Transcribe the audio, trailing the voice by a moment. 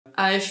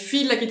I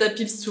feel like it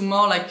appeals to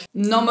more like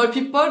normal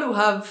people who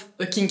have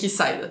a kinky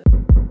side.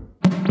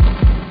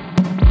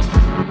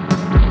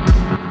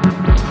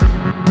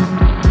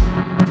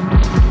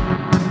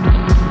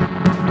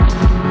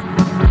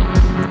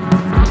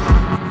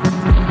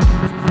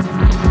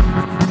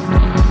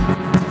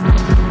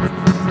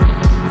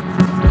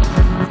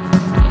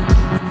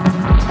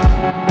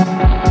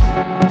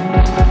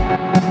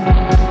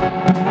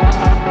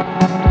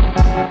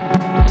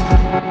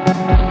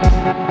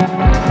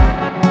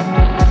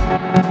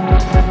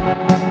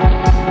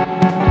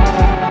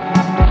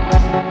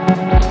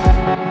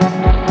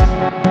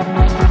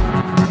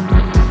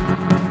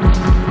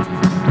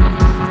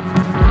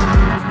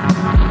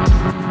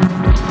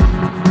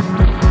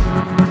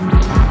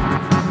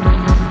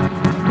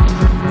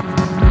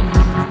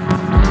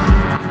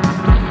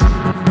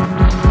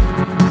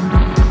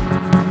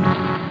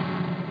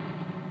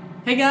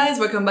 Hey guys,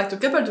 welcome back to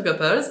Couple to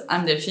Couples.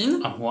 I'm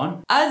Delphine. I'm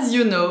Juan. As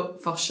you know,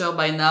 for sure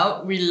by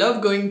now, we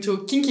love going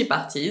to kinky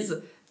parties,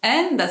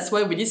 and that's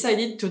why we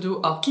decided to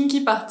do our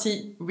kinky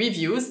party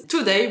reviews.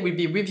 Today we'll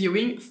be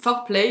reviewing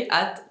foreplay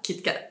at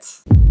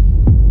KitKat.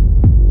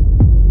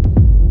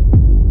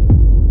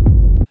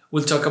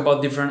 We'll talk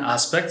about different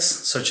aspects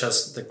such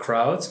as the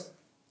crowd,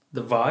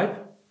 the vibe,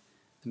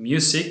 the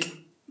music,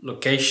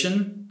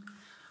 location,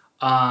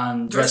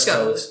 and dress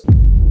code.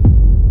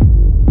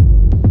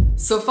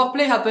 So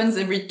foreplay happens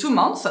every 2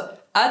 months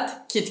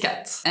at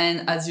KitKat.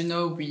 And as you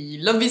know, we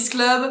love this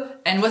club.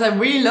 And what I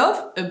really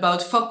love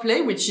about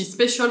foreplay, which is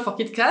special for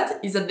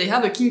KitKat, is that they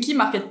have a kinky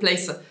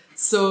marketplace.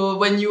 So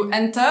when you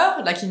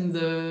enter, like in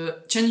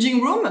the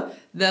changing room,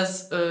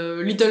 there's a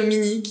little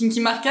mini kinky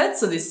market.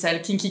 So they sell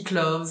kinky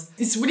clothes.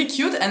 It's really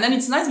cute. And then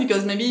it's nice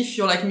because maybe if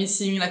you're like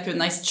missing like a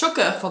nice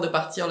choker for the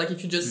party, or like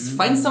if you just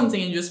find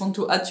something and you just want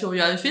to add to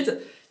your outfit,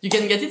 you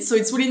can get it. So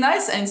it's really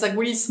nice. And it's like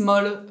really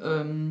small,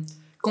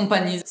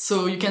 companies,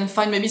 so you can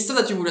find maybe stuff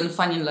that you wouldn't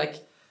find in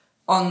like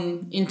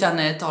on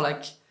internet or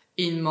like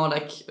in more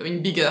like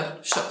in bigger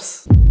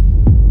shops.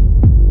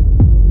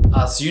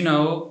 As you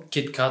know,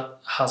 KitKat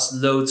has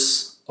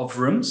loads of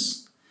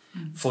rooms.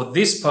 For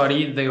this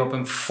party, they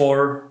open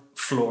 4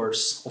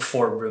 floors or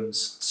 4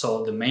 rooms.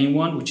 So the main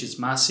one, which is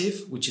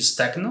massive, which is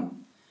techno.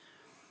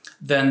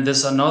 Then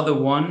there's another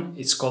one,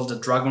 it's called the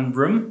Dragon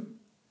Room.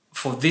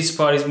 For this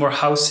part is more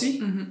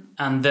housey,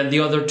 and then the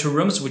other 2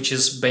 rooms, which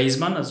is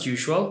basement as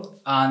usual,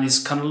 and it's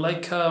kind of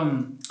like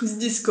it's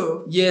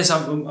disco. Yes,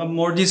 a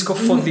more disco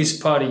for this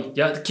party.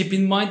 Yeah, keep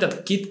in mind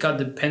that KitKat,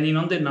 depending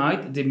on the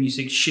night, the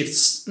music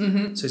shifts,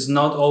 so it's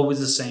not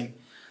always the same.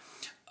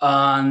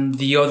 And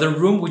the other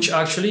room, which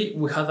actually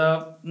we had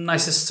a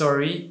nice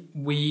story.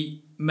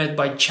 We met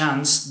by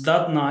chance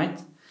that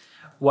night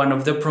one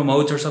of the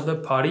promoters of the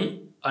party.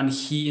 And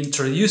he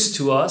introduced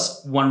to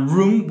us one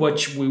room,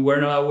 which we were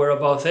not aware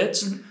about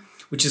it,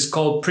 which is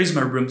called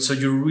Prisma Room. So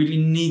you really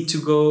need to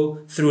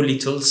go through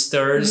little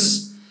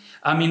stairs.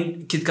 I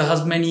mean, KitKat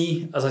has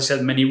many, as I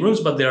said, many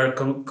rooms, but they are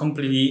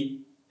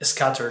completely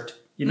scattered.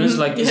 You know, it's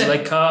like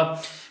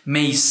a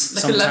maze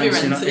like sometimes. A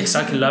labyrinth. You know,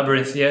 exactly,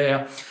 labyrinth.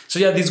 Yeah. So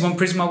yeah, this one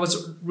Prisma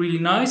was really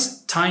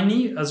nice,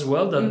 tiny as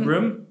well. That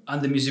room,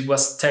 and the music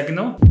was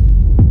techno.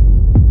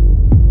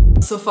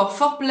 So for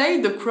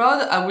foreplay, the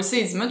crowd, I would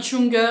say, is much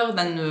younger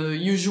than the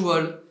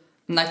usual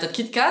night at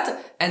KitKat,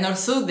 and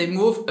also they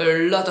move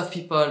a lot of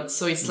people.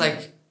 So it's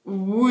like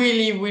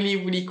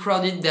really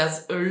crowded.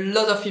 There's a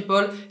lot of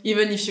people.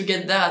 Even if you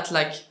get there at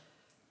like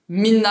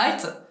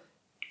midnight,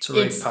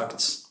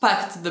 it's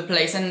packed the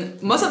place,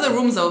 and most of the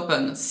rooms are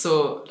open.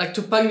 So like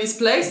to pack this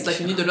place, like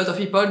you need a lot of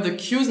people. The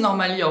queues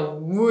normally are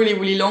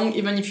really long.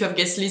 Even if you have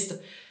guest list,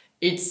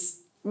 it's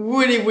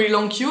really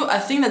long queue. I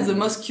think that's the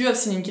most queue I've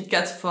seen in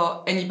KitKat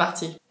for any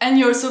party. And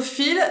you also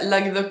feel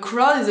like the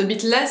crowd is a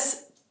bit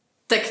less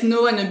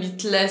techno and a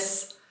bit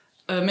less,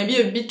 maybe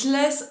a bit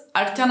less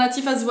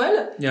alternative as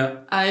well. Yeah.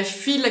 I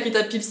feel like it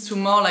appeals to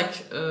more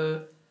like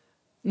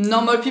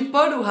normal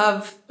people who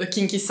have a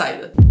kinky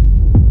side.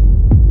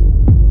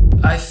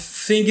 I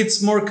think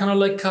it's more kind of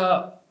like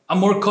a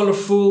more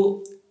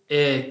colorful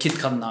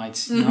KitKat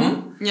night, you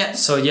know? Yeah.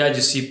 So yeah,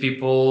 you see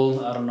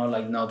people, I don't know,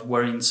 like not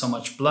wearing so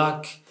much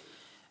black.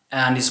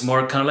 And it's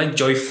more kind of like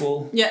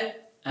joyful. Yeah.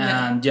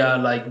 And yeah,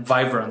 like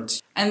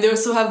vibrant. And they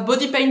also have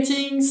body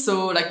painting.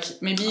 So like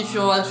maybe if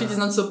your outfit is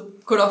not so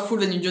colorful,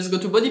 then you just go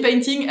to body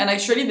painting. And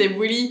actually they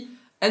really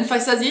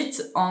emphasize it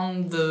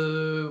on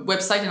the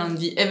website and on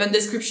the event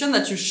description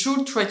that you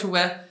should try to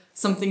wear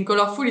something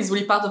colorful. Is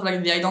really part of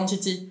like the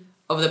identity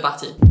of the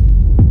party.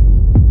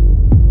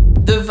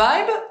 The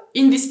vibe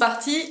in this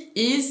party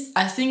is,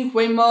 I think,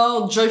 way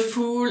more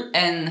joyful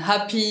and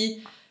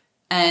happy.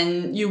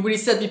 And you really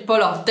see people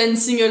are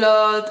dancing a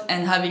lot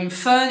and having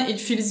fun. It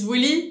feels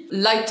really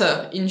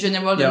lighter in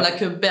general than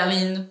like a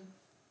Berlin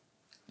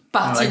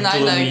party like night.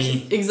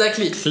 gloomy, Like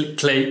exactly.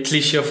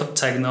 Cliche of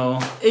techno.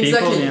 Exactly.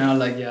 People, you know,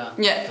 like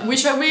Yeah,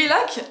 which I really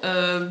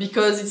like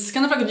because it's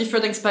kind of like a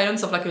different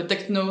experience of like a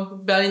techno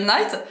Berlin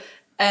night.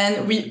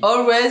 And we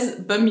always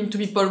bump into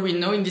people we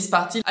know in this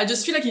party. I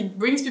just feel like it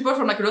brings people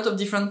from like a lot of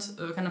different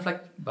kind of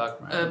like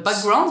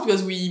backgrounds,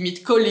 because we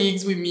meet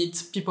colleagues, we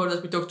meet people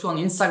that we talk to on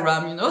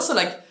Instagram, you know. So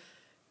like,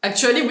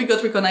 actually we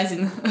got recognized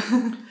in,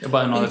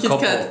 by another in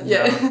KitKat.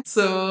 Yeah.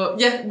 So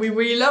yeah, we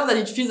really love that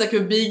it feels like a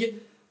big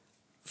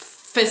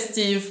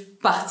festive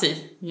party,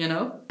 you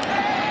know.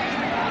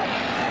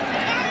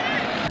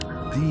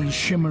 These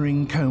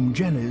shimmering comb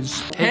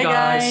jellies. Hey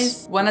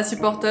guys! Wanna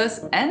support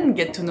us and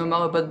get to know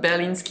more about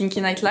Berlin's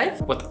kinky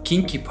nightlife? What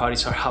kinky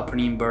parties are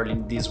happening in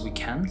Berlin this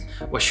weekend?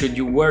 What should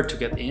you wear to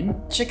get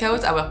in? Check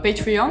out our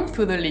Patreon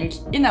through the link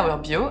in our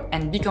bio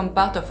and become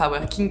part of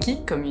our kinky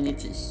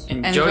community.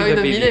 Enjoy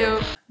the video!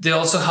 They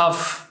also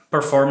have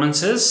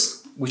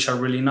performances, which are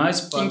really nice.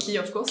 But kinky,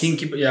 of course.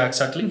 Kinky, yeah,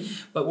 exactly.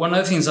 But one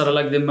of the things that I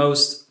like the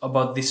most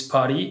about this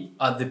party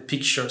are the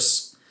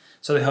pictures.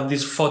 So they have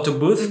this photo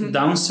booth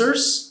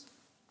downstairs.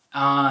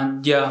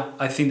 And yeah,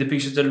 I think the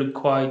pictures, they look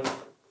quite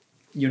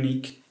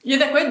unique. Yeah,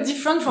 they're quite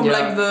different from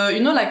like the,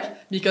 you know,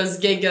 like, because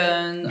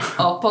Gegen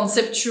or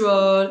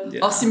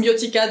Pansexual or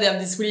Symbiotica, they have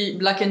this really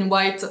black and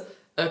white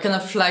kind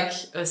of like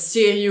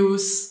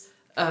serious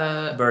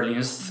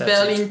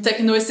Berlin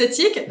techno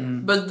aesthetic.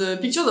 But the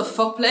pictures of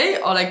Foreplay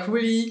are like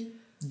really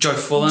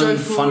joyful and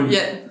fun.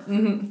 Yeah.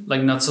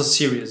 Like not so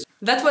serious.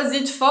 That was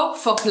it for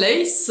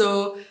Foreplay.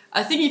 So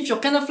I think if you're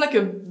kind of like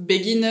a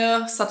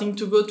beginner starting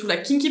to go to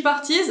like kinky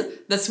parties,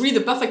 that's really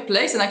the perfect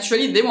place. And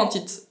actually they want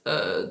it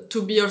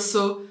to be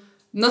also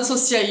not so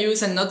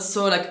serious and not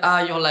so like,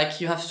 you're like,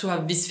 you have to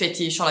have this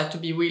fetish or like to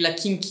be really like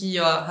kinky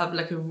or have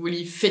like a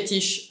really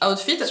fetish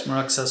outfit. It's more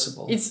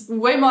accessible. It's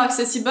way more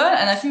accessible.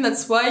 And I think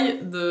that's why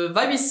the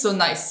vibe is so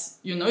nice.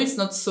 You know, it's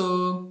not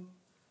so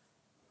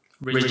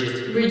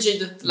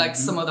rigid like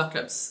some other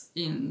clubs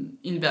in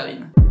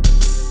Berlin.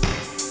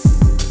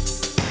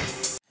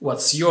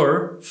 What's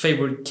your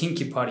favorite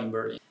kinky party in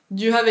Berlin?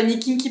 Do you have any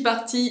kinky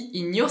party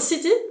in your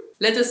city?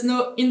 Let us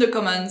know in the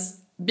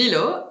comments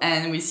below,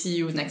 and we see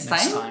you next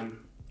time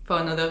for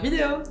another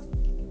video.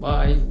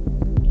 Bye.